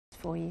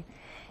for you.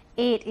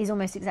 It is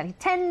almost exactly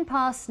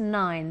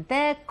 9:10.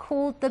 They're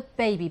called the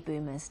baby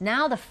boomers.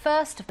 Now the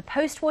first of the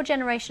post-war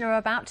generation are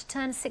about to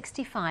turn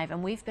 65,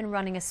 and we've been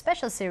running a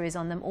special series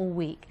on them all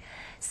week.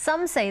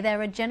 Some say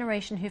they're a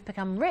generation who've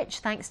become rich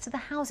thanks to the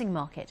housing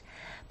market.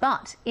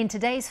 But in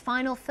today's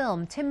final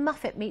film, Tim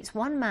Muffet meets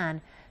one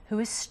man who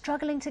is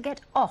struggling to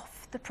get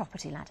off the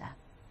property ladder.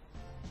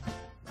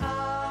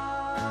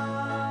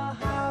 Our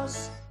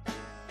house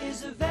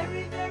is a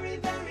very, very,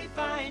 very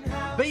fine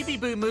house. Baby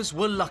boomers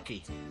were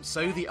lucky,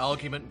 so the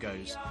argument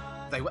goes.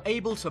 They were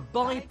able to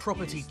buy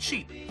property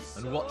cheap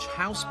and watch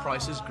house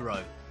prices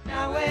grow.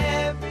 Now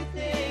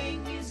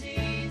everything is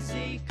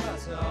easy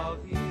 'cause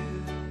of you.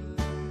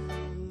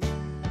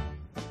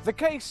 The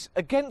case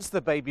against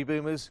the baby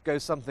boomers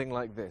goes something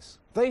like this.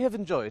 They have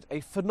enjoyed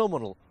a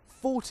phenomenal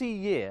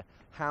 40-year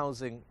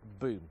housing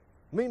boom.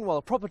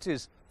 Meanwhile,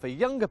 properties for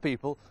younger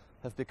people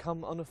have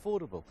become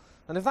unaffordable.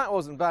 And if that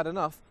wasn't bad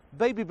enough,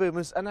 baby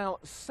boomers are now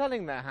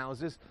selling their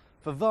houses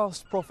for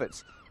vast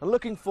profits and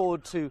looking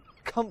forward to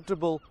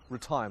comfortable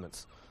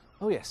retirements.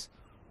 Oh yes,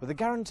 with a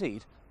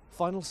guaranteed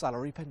final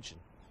salary pension.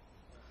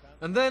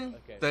 And then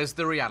there's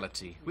the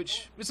reality,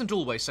 which isn't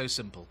always so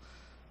simple.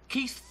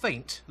 Keith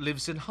Faint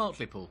lives in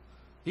Hartlepool.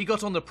 He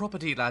got on the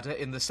property ladder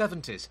in the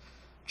 70s.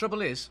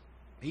 Trouble is,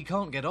 he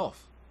can't get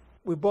off.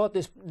 We bought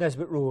this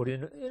Nesbitt Road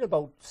in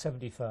about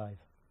 75.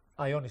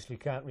 I honestly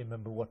can't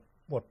remember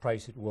what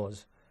price it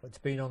was. It's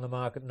been on the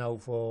market now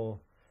for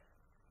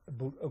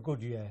about a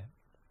good year.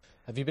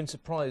 Have you been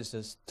surprised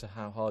as to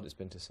how hard it's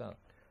been to sell?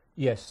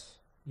 Yes,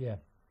 yeah,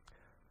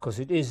 because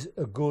it is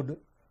a good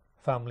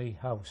family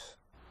house.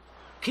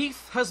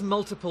 Keith has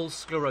multiple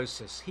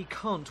sclerosis. He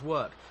can't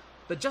work.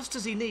 But just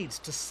as he needs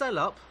to sell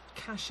up,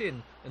 cash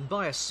in and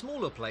buy a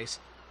smaller place,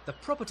 the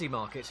property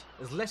market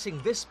is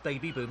letting this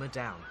baby boomer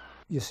down.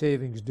 Your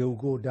savings do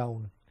go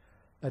down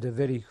at a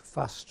very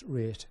fast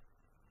rate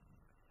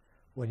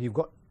when you've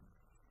got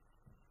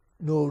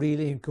no real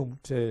income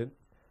to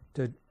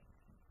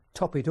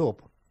top it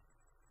up.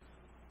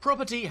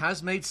 Property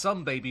has made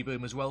some baby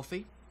boomers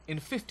wealthy. In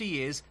 50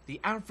 years, the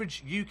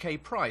average UK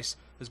price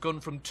has gone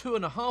from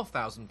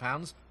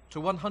 £2,500 to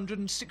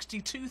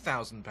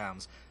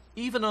 £162,000.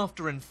 Even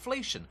after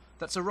inflation,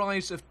 that's a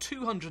rise of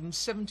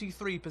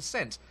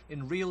 273%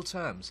 in real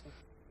terms.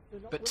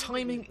 But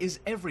timing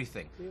is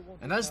everything,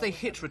 and as they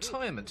hit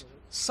retirement,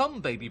 some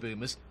baby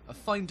boomers are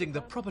finding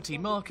the property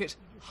market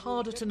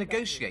harder to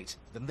negotiate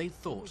than they'd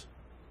thought.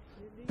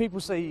 People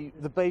say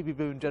the baby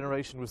boom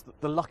generation was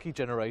the lucky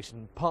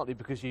generation, partly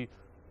because you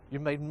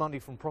made money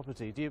from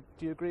property. Do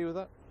you agree with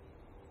that?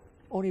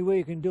 Only way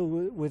you can do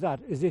with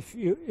that is if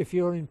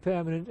you're in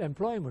permanent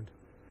employment.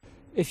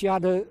 If you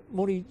had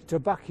money to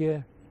back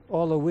you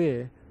all the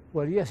way,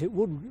 well, yes, it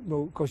would,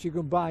 because you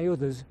can buy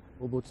others,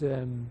 but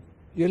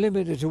you're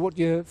limited to what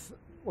your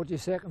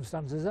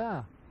circumstances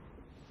are.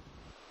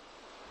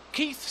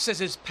 Keith says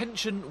his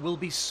pension will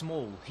be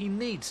small. He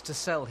needs to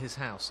sell his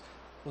house.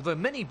 Although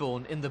many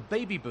born in the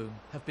baby boom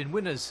have been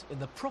winners in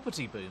the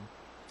property boom,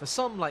 for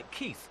some like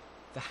Keith,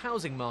 the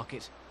housing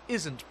market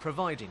isn't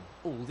providing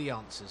all the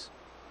answers.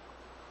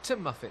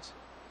 Tim Muffet,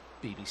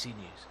 BBC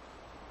News.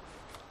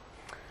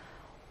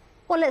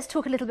 Well, let's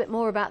talk a little bit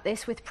more about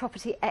this with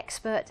property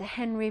expert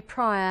Henry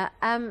Pryor.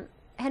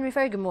 Henry,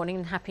 very good morning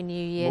and Happy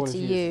New Year to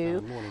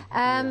you.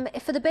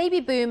 For the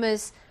baby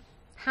boomers,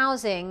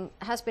 housing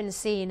has been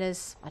seen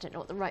as, I don't know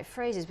what the right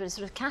phrase is, but a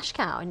sort of cash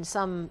cow in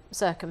some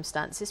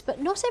circumstances, but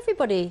not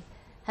everybody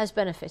has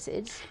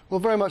benefited. Well,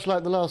 very much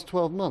like the last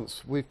 12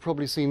 months. We've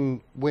probably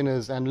seen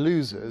winners and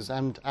losers,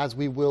 and as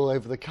we will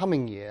over the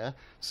coming year,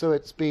 so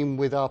it's been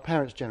with our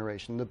parents'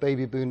 generation, the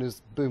baby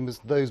boomers,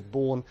 those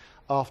born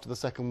after the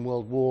Second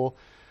World War,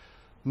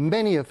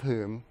 many of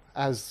whom,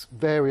 as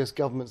various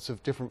governments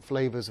of different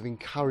flavours have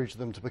encouraged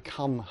them to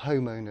become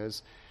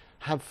homeowners,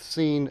 have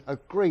seen a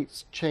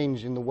great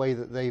change in the way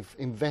that they've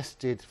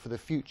invested for the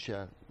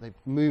future. They've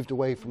moved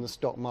away from the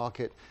stock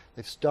market.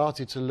 They've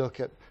started to look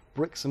at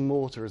bricks and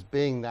mortar as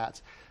being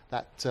that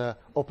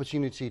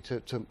opportunity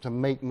to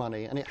make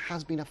money. And it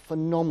has been a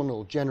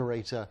phenomenal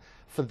generator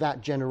for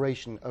that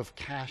generation of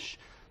cash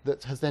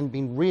that has then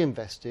been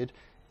reinvested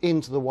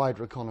into the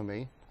wider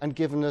economy and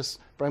given us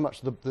very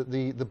much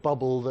the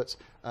bubble that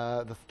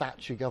the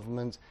Thatcher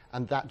government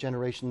and that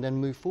generation then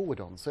moved forward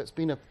on. So it's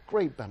been a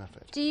great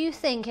benefit. Do you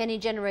think any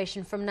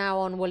generation from now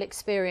on will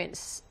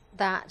experience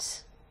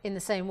that in the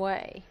same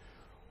way?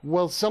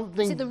 Well,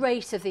 something... Is it the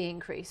rate of the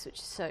increase, which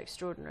is so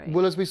extraordinary?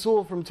 Well, as we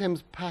saw from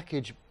Tim's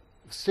package,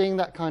 seeing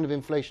that kind of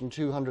inflation,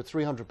 200,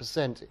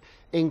 300%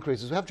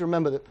 increases, we have to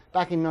remember that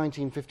back in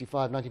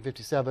 1955,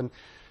 1957,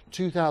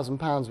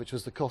 £2,000, which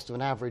was the cost of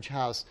an average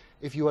house,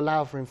 if you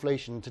allow for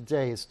inflation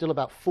today, is still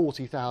about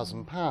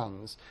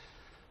 £40,000.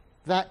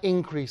 That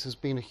increase has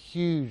been a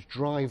huge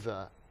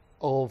driver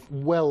of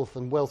wealth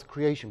and wealth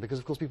creation because,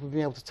 of course, people have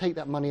been able to take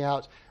that money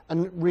out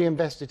and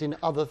reinvest it in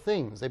other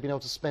things. They've been able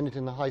to spend it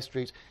in the high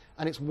street,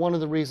 and it's one of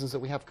the reasons that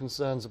we have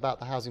concerns about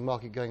the housing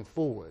market going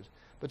forward.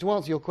 But to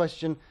answer your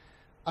question,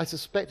 I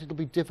suspect it'll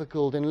be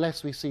difficult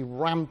unless we see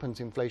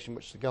rampant inflation,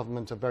 which the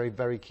government are very,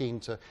 very keen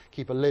to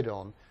keep a lid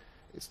on.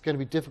 It's going to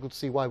be difficult to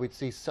see why we'd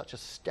see such a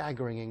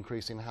staggering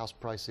increase in house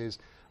prices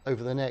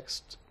over the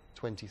next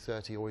 20,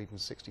 30 or even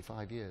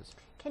 65 years.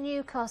 Can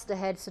you cast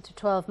ahead sort of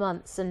 12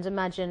 months and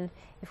imagine,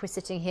 if we're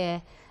sitting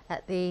here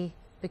at the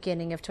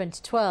beginning of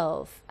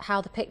 2012,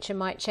 how the picture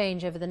might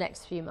change over the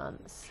next few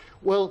months?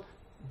 Well,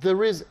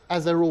 there is,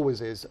 as there always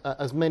is,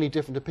 as many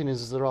different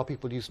opinions as there are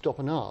people you stop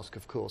and ask,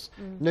 of course.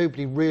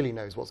 Nobody really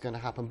knows what's going to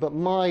happen. But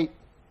my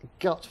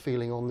gut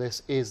feeling on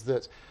this is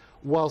that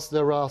whilst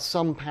there are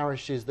some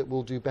parishes that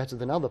will do better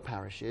than other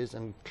parishes,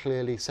 and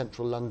clearly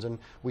central London,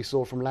 we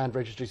saw from Land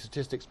Registry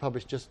statistics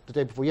published just the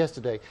day before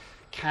yesterday,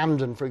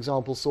 Camden, for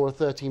example, saw a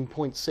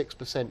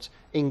 13.6%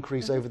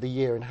 increase over the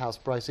year in house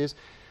prices.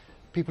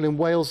 People in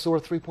Wales saw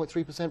a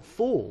 3.3%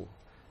 fall.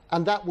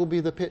 And that will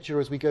be the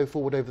picture as we go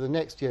forward over the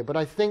next year. But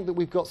I think that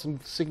we've got some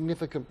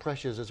significant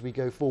pressures as we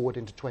go forward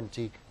into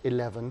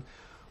 2011.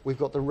 We've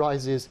got the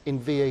rises in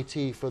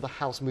VAT for the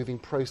house moving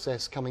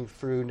process coming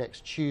through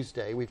next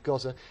Tuesday. We've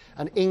got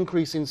an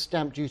increase in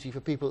stamp duty for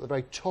people at the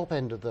very top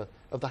end of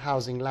the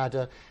housing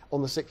ladder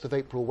on the 6th of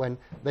April, when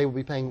they will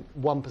be paying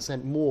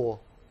 1% more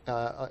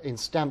in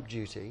stamp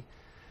duty.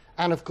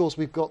 And of course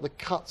we've got the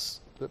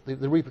cuts,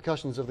 the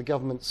repercussions of the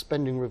government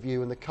spending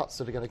review and the cuts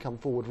that are going to come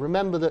forward.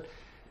 Remember that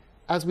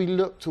as we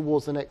look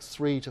towards the next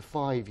 3 to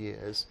 5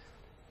 years,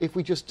 if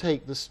we just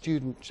take the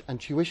student and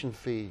tuition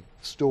fee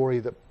story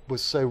that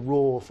was so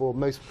raw for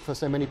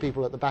so many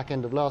people at the back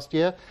end of last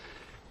year,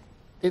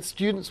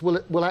 students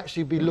will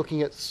actually be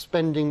looking at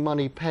spending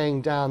money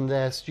paying down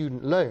their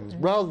student loans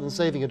rather than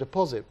saving a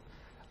deposit.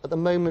 At the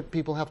moment,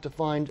 people have to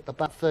find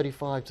about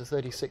 £35,000 to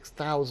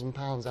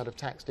 £36,000 out of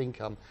taxed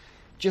income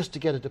just to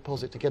get a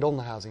deposit to get on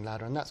the housing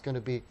ladder, and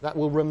that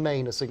will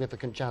remain a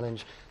significant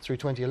challenge through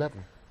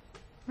 2011.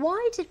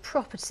 Why did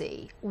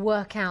property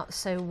work out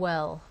so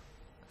well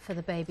for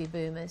the baby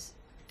boomers?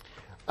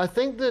 I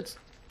think that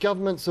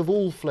governments of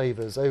all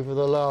flavours over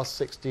the last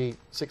 60,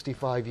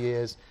 65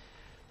 years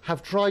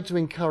have tried to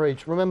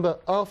encourage. Remember,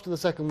 after the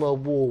Second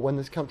World War, when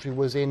this country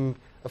was in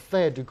a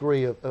fair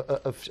degree of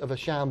a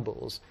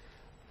shambles,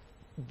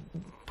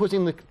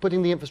 putting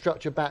the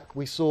infrastructure back,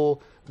 we saw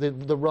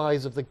the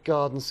rise of the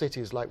garden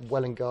cities like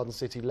Welwyn Garden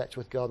City,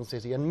 Letchworth Garden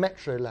City and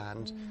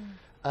Metroland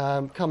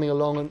coming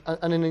along,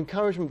 and an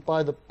encouragement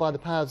by the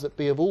powers that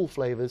be of all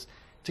flavours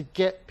to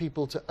get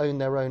people to own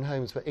their own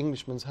homes, for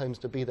Englishmen's homes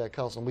to be their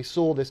castle. And we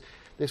saw this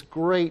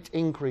great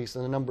increase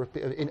in the number of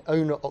in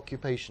owner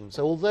occupation.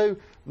 So although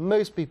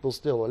most people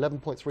still,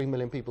 11.3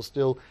 million people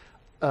still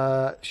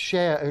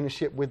share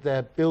ownership with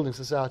their building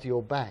society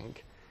or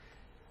bank,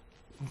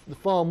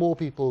 far more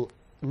people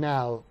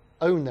now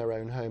own their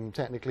own home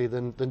technically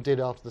than did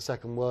after the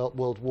Second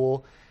World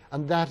War.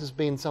 And that has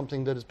been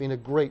something that has been a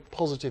great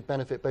positive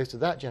benefit both to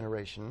that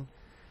generation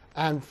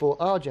and for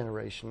our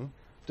generation,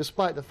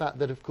 despite the fact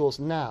that, of course,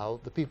 now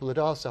the people that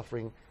are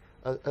suffering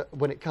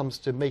when it comes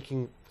to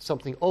making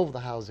something of the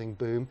housing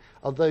boom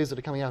are those that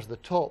are coming out of the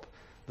top,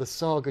 the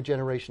Saga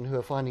generation, who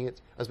are finding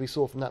it, as we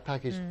saw from that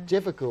package,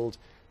 difficult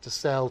to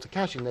sell, to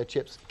cash in their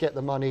chips, get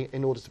the money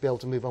in order to be able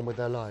to move on with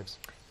their lives.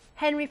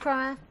 Henry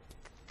Pryor,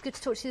 good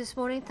to talk to you this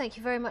morning. Thank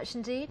you very much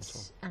indeed.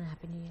 And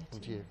Happy New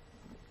Year to you.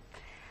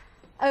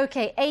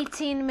 OK,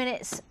 18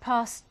 minutes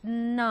past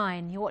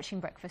 9. You're watching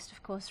Breakfast,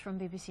 of course, from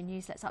BBC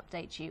News. Let's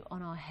update you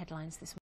on our headlines this morning.